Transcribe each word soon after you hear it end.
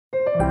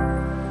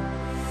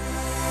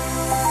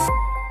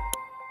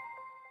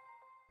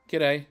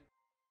G'day!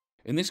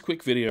 In this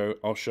quick video,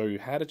 I'll show you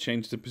how to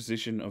change the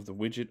position of the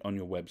widget on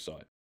your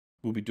website.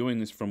 We'll be doing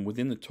this from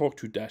within the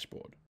tawk.to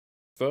dashboard.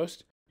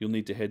 First, you'll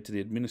need to head to the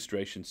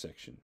administration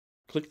section.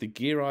 Click the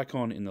gear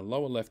icon in the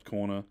lower left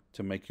corner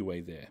to make your way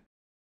there.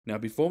 Now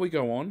before we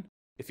go on,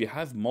 if you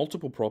have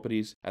multiple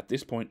properties, at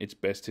this point it's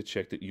best to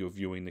check that you're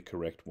viewing the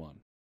correct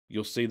one.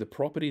 You'll see the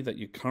property that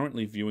you're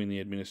currently viewing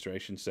the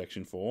administration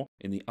section for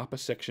in the upper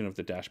section of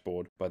the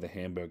dashboard by the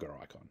hamburger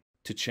icon.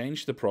 To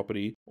change the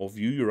property or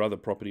view your other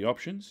property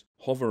options,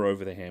 hover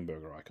over the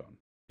hamburger icon.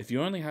 If you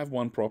only have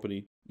one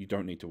property, you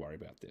don't need to worry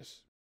about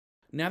this.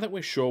 Now that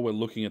we're sure we're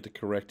looking at the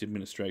correct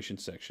administration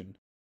section,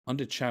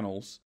 under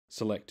Channels,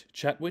 select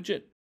Chat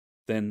Widget,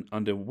 then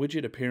under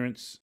Widget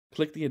Appearance,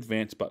 click the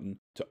Advanced button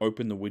to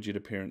open the Widget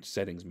Appearance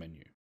Settings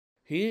menu.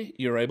 Here,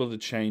 you're able to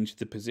change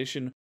the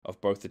position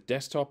of both the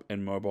desktop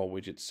and mobile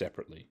widgets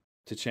separately.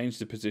 To change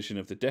the position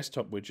of the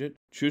desktop widget,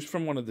 choose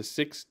from one of the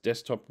 6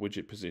 desktop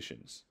widget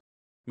positions.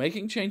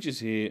 Making changes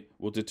here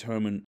will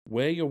determine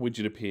where your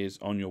widget appears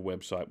on your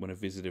website when a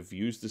visitor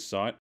views the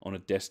site on a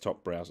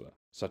desktop browser,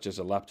 such as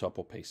a laptop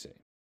or PC.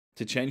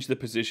 To change the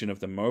position of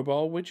the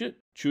mobile widget,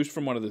 choose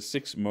from one of the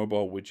 6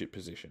 mobile widget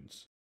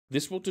positions.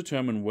 This will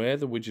determine where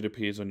the widget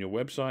appears on your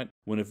website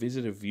when a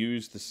visitor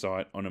views the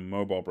site on a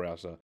mobile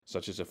browser,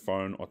 such as a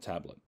phone or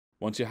tablet.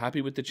 Once you're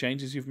happy with the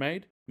changes you've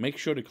made, make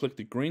sure to click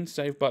the green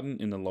Save button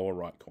in the lower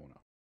right corner.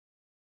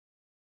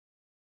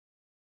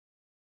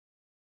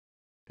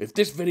 If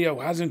this video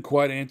hasn't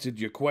quite answered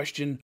your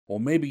question,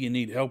 or maybe you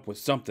need help with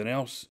something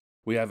else,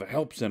 we have a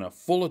help center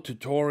full of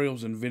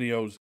tutorials and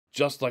videos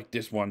just like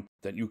this one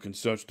that you can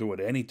search through at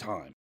any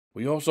time.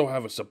 We also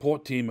have a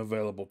support team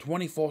available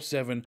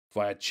 24/7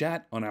 via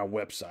chat on our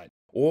website,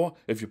 or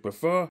if you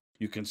prefer,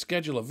 you can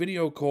schedule a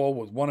video call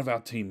with one of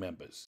our team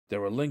members.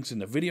 There are links in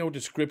the video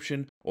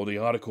description or the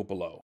article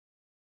below.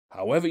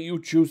 However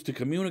you choose to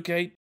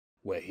communicate,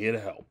 we're here to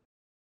help.